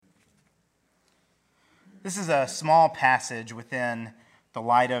This is a small passage within the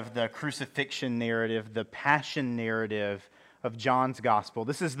light of the crucifixion narrative, the passion narrative of John's gospel.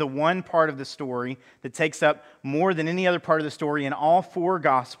 This is the one part of the story that takes up more than any other part of the story in all four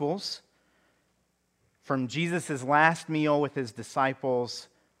gospels, from Jesus' last meal with his disciples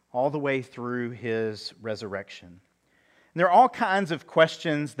all the way through his resurrection. And there are all kinds of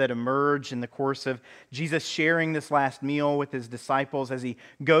questions that emerge in the course of Jesus sharing this last meal with his disciples as he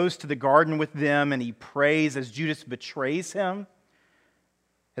goes to the garden with them and he prays as Judas betrays him,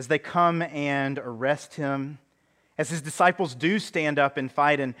 as they come and arrest him, as his disciples do stand up and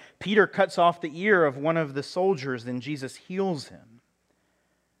fight, and Peter cuts off the ear of one of the soldiers, then Jesus heals him.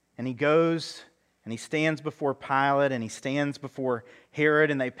 And he goes and he stands before Pilate and he stands before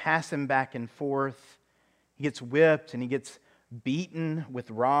Herod, and they pass him back and forth. He gets whipped and he gets beaten with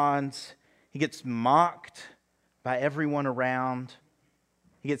rods. He gets mocked by everyone around.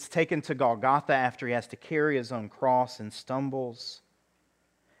 He gets taken to Golgotha after he has to carry his own cross and stumbles.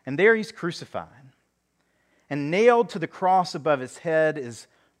 And there he's crucified. And nailed to the cross above his head is,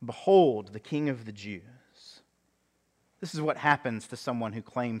 "Behold, the King of the Jews." This is what happens to someone who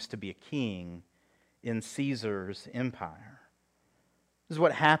claims to be a king in Caesar's empire. This is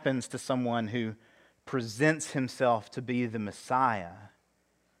what happens to someone who presents himself to be the Messiah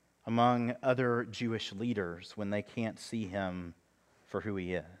among other Jewish leaders when they can't see him for who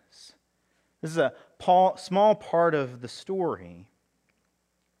he is. This is a small part of the story,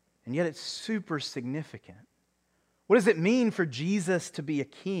 and yet it's super significant. What does it mean for Jesus to be a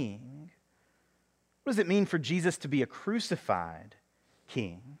king? What does it mean for Jesus to be a crucified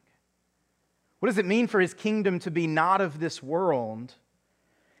king? What does it mean for his kingdom to be not of this world?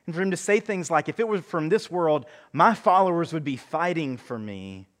 And for him to say things like, if it were from this world, my followers would be fighting for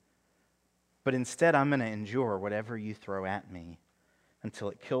me, but instead I'm going to endure whatever you throw at me until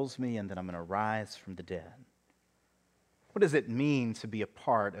it kills me, and then I'm going to rise from the dead. What does it mean to be a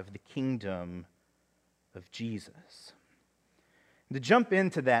part of the kingdom of Jesus? And to jump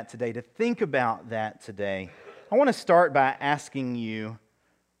into that today, to think about that today, I want to start by asking you,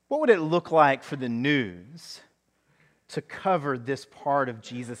 what would it look like for the news to cover this part of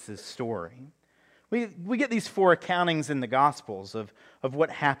Jesus' story? We get these four accountings in the Gospels of what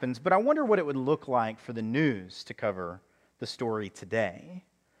happens, but I wonder what it would look like for the news to cover the story today.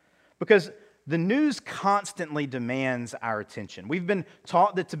 Because the news constantly demands our attention. We've been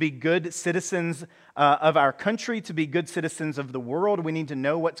taught that to be good citizens of our country, to be good citizens of the world, we need to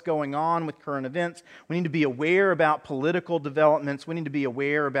know what's going on with current events. We need to be aware about political developments. We need to be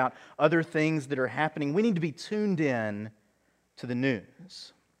aware about other things that are happening. We need to be tuned in to the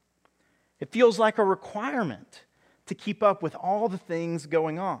news. It feels like a requirement to keep up with all the things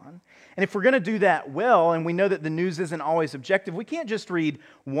going on. And if we're going to do that well, and we know that the news isn't always objective, we can't just read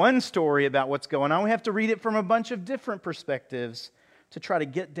one story about what's going on. We have to read it from a bunch of different perspectives to try to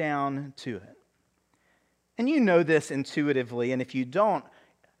get down to it. And you know this intuitively, and if you don't,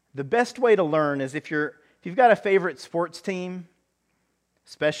 the best way to learn is if you've got a favorite sports team,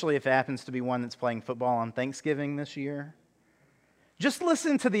 especially if it happens to be one that's playing football on Thanksgiving this year, just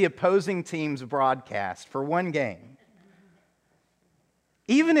listen to the opposing team's broadcast for one game.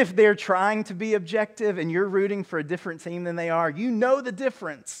 Even if they're trying to be objective and you're rooting for a different team than they are, you know the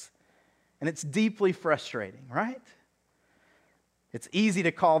difference. And it's deeply frustrating, right? It's easy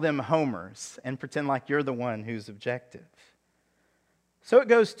to call them homers and pretend like you're the one who's objective. So it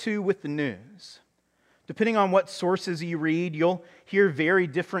goes too with the news. Depending on what sources you read, you'll hear very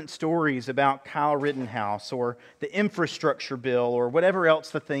different stories about Kyle Rittenhouse or the infrastructure bill or whatever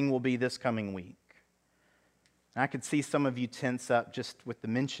else the thing will be this coming week. And I could see some of you tense up just with the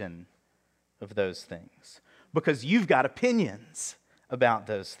mention of those things because you've got opinions about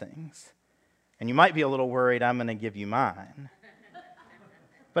those things. And you might be a little worried I'm going to give you mine.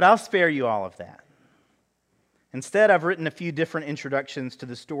 But I'll spare you all of that. Instead, I've written a few different introductions to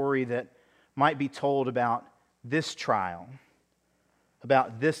the story that might be told about this trial,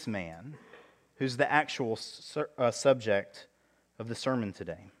 about this man, who's the actual subject of the sermon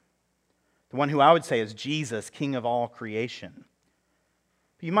today. The one who I would say is Jesus, King of all creation.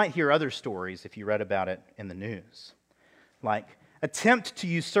 But you might hear other stories if you read about it in the news, like attempt to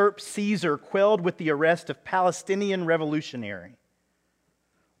usurp Caesar quelled with the arrest of Palestinian revolutionary,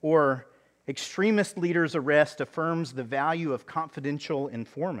 or extremist leader's arrest affirms the value of confidential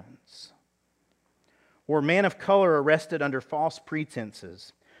informants, or man of color arrested under false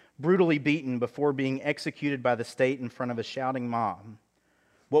pretenses, brutally beaten before being executed by the state in front of a shouting mob.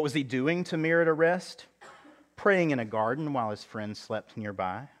 What was he doing to merit arrest? Praying in a garden while his friends slept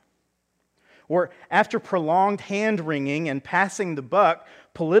nearby. Or after prolonged hand-wringing and passing the buck,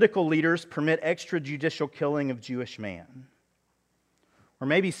 political leaders permit extrajudicial killing of Jewish man. Or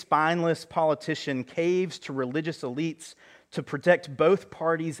maybe spineless politician caves to religious elites to protect both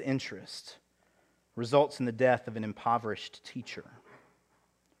parties' interests, results in the death of an impoverished teacher.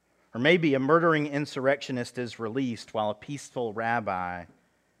 Or maybe a murdering insurrectionist is released while a peaceful rabbi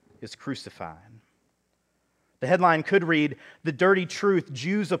is crucified. The headline could read, "The dirty truth,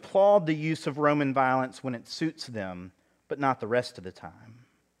 Jews applaud the use of Roman violence when it suits them, but not the rest of the time."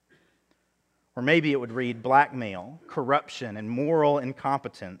 Or maybe it would read, "Blackmail, corruption, and moral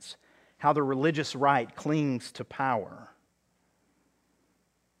incompetence, how the religious right clings to power."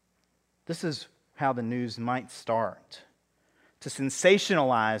 This is how the news might start, to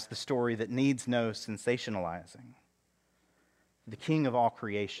sensationalize the story that needs no sensationalizing. The King of all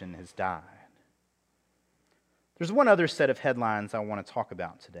creation has died. There's one other set of headlines I want to talk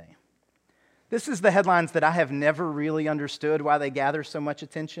about today. This is the headlines that I have never really understood why they gather so much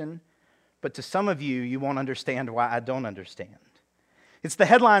attention, but to some of you, you won't understand why I don't understand. It's the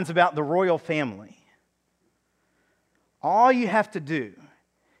headlines about the royal family. All you have to do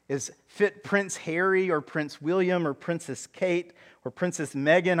is fit Prince Harry or Prince William or Princess Kate or Princess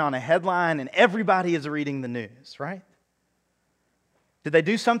Meghan on a headline and everybody is reading the news, right? Did they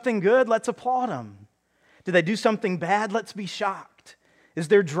do something good? Let's applaud them. Did they do something bad? Let's be shocked. Is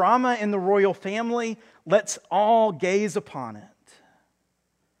there drama in the royal family? Let's all gaze upon it.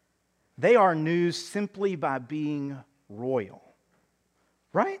 They are news simply by being royal,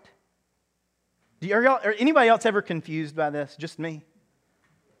 right? Are anybody else ever confused by this? Just me?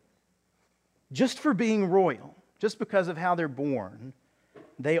 Just for being royal, just because of how they're born,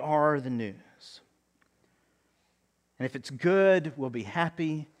 they are the news. And if it's good, we'll be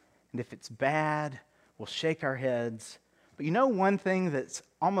happy. And if it's bad, we'll shake our heads. But you know one thing that's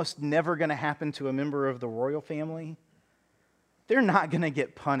almost never going to happen to a member of the royal family? They're not going to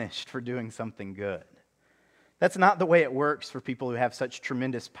get punished for doing something good. That's not the way it works for people who have such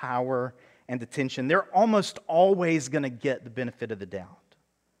tremendous power and attention. They're almost always going to get the benefit of the doubt.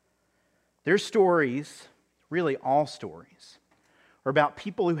 Their stories, really all stories, are about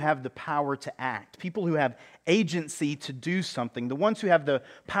people who have the power to act, people who have agency to do something, the ones who have the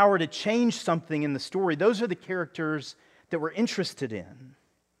power to change something in the story. Those are the characters that we're interested in.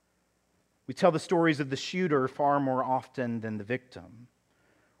 We tell the stories of the shooter far more often than the victim,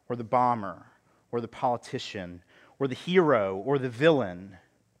 or the bomber, or the politician, or the hero, or the villain.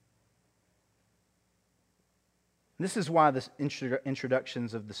 This is why the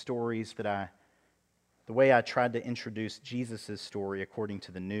introductions of the stories the way I tried to introduce Jesus' story according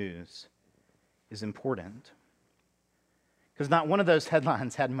to the news is important. Because not one of those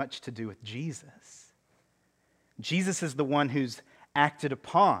headlines had much to do with Jesus. Jesus is the one who's acted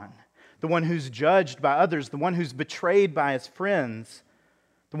upon, the one who's judged by others, the one who's betrayed by his friends,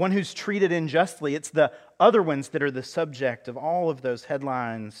 the one who's treated unjustly. It's the other ones that are the subject of all of those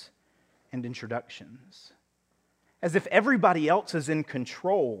headlines and introductions. As if everybody else is in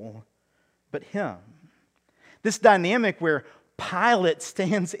control but him. This dynamic where Pilate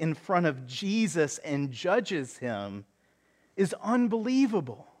stands in front of Jesus and judges him is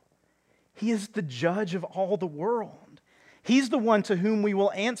unbelievable. He is the judge of all the world. He's the one to whom we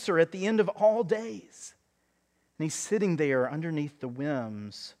will answer at the end of all days. And he's sitting there underneath the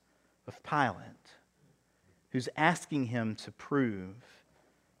whims of Pilate, who's asking him to prove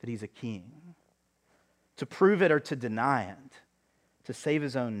that he's a king. To prove it or to deny it, to save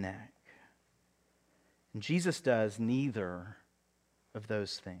his own neck. And Jesus does neither of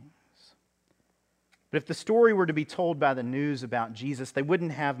those things. But if the story were to be told by the news about Jesus, they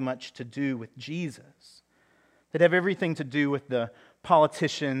wouldn't have much to do with Jesus. They'd have everything to do with the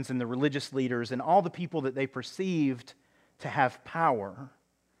politicians and the religious leaders and all the people that they perceived to have power,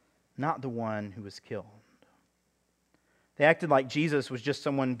 not the one who was killed. They acted like Jesus was just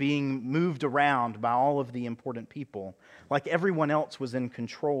someone being moved around by all of the important people, like everyone else was in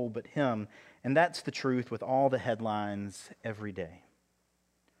control but him. And that's the truth with all the headlines every day.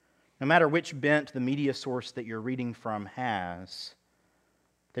 No matter which bent the media source that you're reading from has,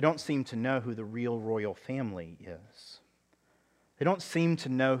 they don't seem to know who the real royal family is. They don't seem to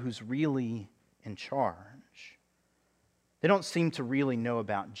know who's really in charge. They don't seem to really know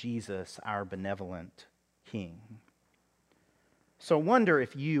about Jesus, our benevolent King. So I wonder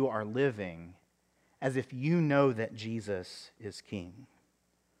if you are living as if you know that Jesus is King.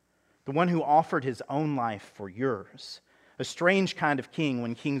 The one who offered his own life for yours. A strange kind of king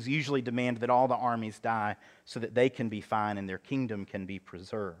when kings usually demand that all the armies die so that they can be fine and their kingdom can be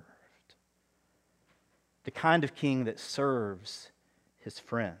preserved. The kind of king that serves his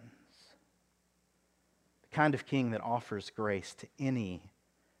friends. kind of king that offers grace to any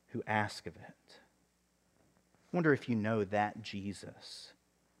who ask of it. I wonder if you know that Jesus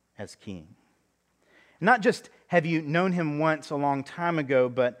as king. Not just have you known him once a long time ago,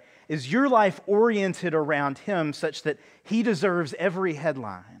 but is your life oriented around him such that he deserves every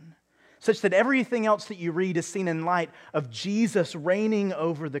headline, such that everything else that you read is seen in light of Jesus reigning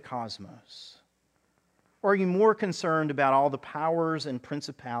over the cosmos? Or are you more concerned about all the powers and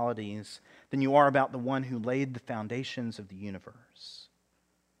principalities than you are about the one who laid the foundations of the universe?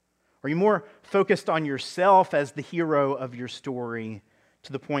 Are you more focused on yourself as the hero of your story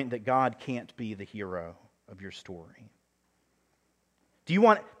to the point that God can't be the hero of your story? Do you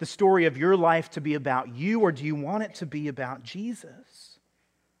want the story of your life to be about you, or do you want it to be about Jesus?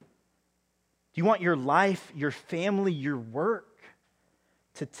 Do you want your life, your family, your work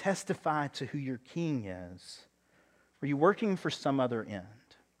to testify to who your king is? Or are you working for some other end?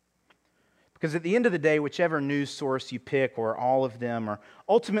 Because at the end of the day, whichever news source you pick, or all of them, are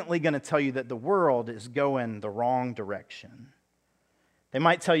ultimately going to tell you that the world is going the wrong direction. They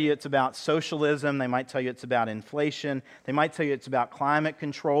might tell you it's about socialism. They might tell you it's about inflation. They might tell you it's about climate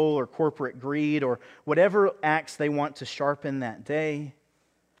control or corporate greed or whatever axe they want to sharpen that day.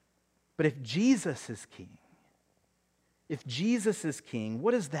 But if Jesus is king,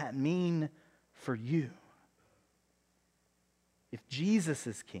 what does that mean for you? If Jesus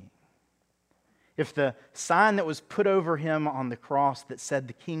is king, if the sign that was put over him on the cross that said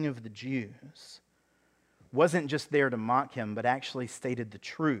the King of the Jews wasn't just there to mock him, but actually stated the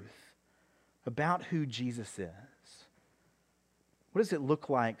truth about who Jesus is, what does it look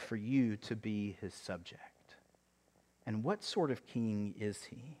like for you to be his subject? And what sort of king is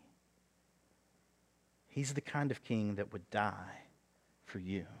he? He's the kind of king that would die for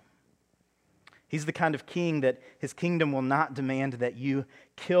you. He's the kind of king that his kingdom will not demand that you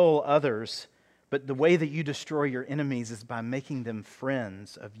kill others, but the way that you destroy your enemies is by making them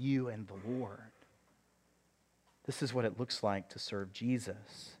friends of you and the Lord. This is what it looks like to serve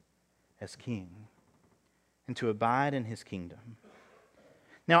Jesus as king and to abide in his kingdom.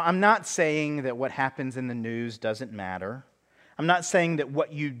 Now, I'm not saying that what happens in the news doesn't matter. I'm not saying that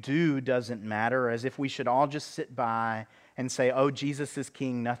what you do doesn't matter, as if we should all just sit by and say, oh, Jesus is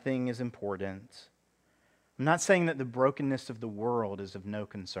king, nothing is important. I'm not saying that the brokenness of the world is of no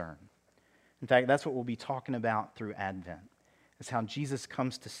concern. In fact, that's what we'll be talking about through Advent, is how Jesus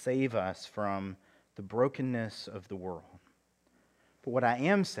comes to save us from the brokenness of the world. But what I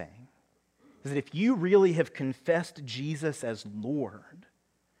am saying is that if you really have confessed Jesus as Lord,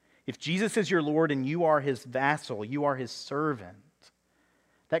 if Jesus is your Lord and you are his vassal, you are his servant,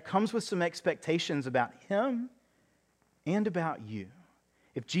 that comes with some expectations about him and about you.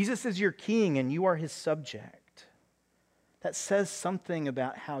 If Jesus is your king and you are his subject, that says something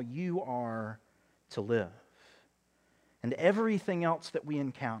about how you are to live. And everything else that we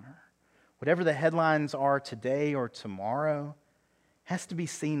encounter, whatever the headlines are today or tomorrow, has to be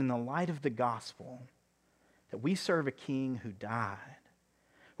seen in the light of the gospel that we serve a king who died,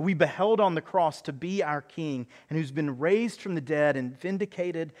 who we beheld on the cross to be our king, and who's been raised from the dead and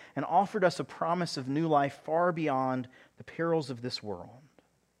vindicated and offered us a promise of new life far beyond the perils of this world.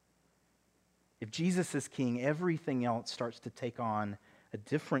 If Jesus is king, everything else starts to take on a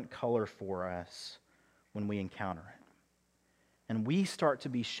different color for us when we encounter it. And we start to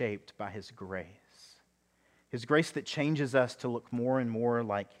be shaped by his grace. His grace that changes us to look more and more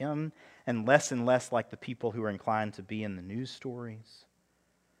like him and less like the people who are inclined to be in the news stories.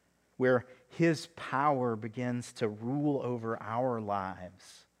 Where his power begins to rule over our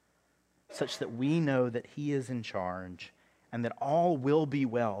lives such that we know that he is in charge and that all will be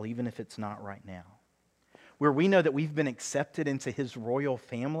well, even if it's not right now. Where we know that we've been accepted into his royal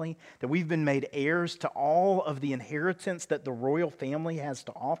family, that we've been made heirs to all of the inheritance that the royal family has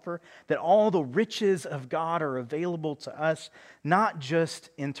to offer, that all the riches of God are available to us, not just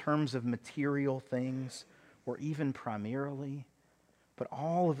in terms of material things or even primarily, but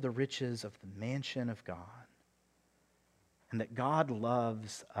all of the riches of the mansion of God. And that God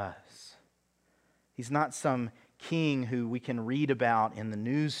loves us. He's not some king who we can read about in the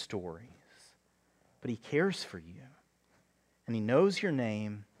news stories, but he cares for you. And he knows your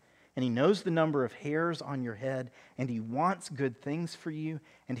name, and he knows the number of hairs on your head, and he wants good things for you,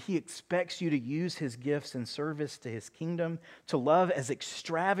 and he expects you to use his gifts in service to his kingdom, to love as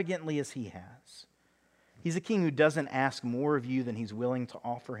extravagantly as he has. He's a king who doesn't ask more of you than he's willing to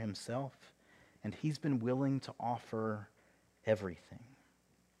offer himself, and he's been willing to offer everything.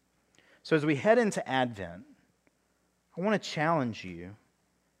 So as we head into Advent, I want to challenge you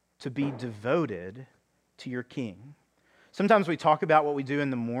to be devoted to your king, Sometimes we talk about what we do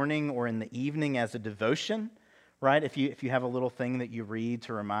in the morning or in the evening as a devotion, right? If you have a little thing that you read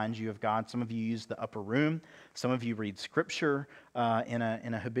to remind you of God. Some of you use the upper room. Some of you read Scripture in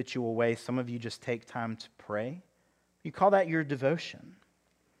a habitual way. Some of you just take time to pray. You call that your devotion.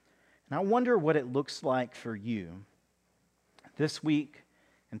 And I wonder what it looks like for you this week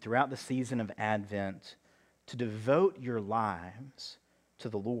and throughout the season of Advent to devote your lives to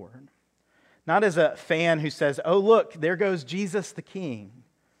the Lord. Not as a fan who says, oh, look, there goes Jesus the King,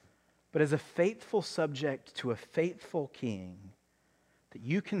 but as a faithful subject to a faithful King, that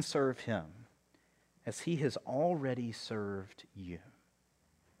you can serve him as he has already served you.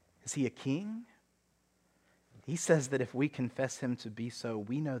 Is he a king? He says that if we confess him to be so,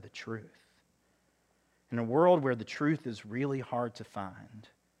 we know the truth. In a world where the truth is really hard to find,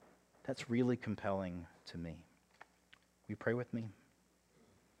 that's really compelling to me. Will you pray with me?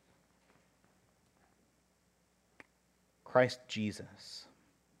 Christ Jesus,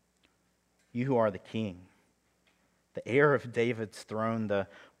 you who are the King, the heir of David's throne, the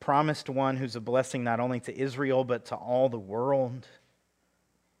promised one who's a blessing not only to Israel but to all the world,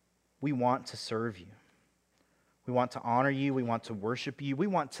 we want to serve you. We want to honor you. We want to worship you. We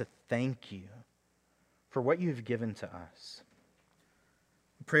want to thank you for what you've given to us.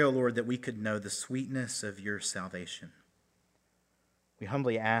 We pray, O Lord, that we could know the sweetness of your salvation. We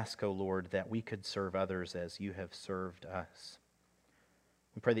humbly ask, O Lord, that we could serve others as you have served us.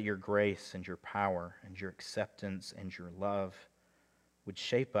 We pray that your grace and your power and your acceptance and your love would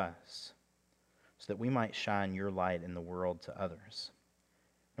shape us so that we might shine your light in the world to others,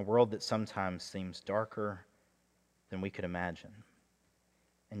 a world that sometimes seems darker than we could imagine,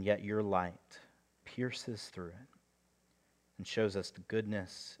 and yet your light pierces through it and shows us the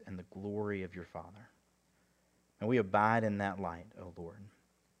goodness and the glory of your Father. And we abide in that light, O Lord,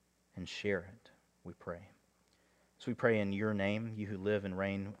 and share it, we pray. So we pray in your name, you who live and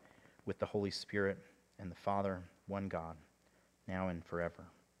reign with the Holy Spirit and the Father, one God, now and forever.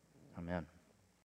 Amen.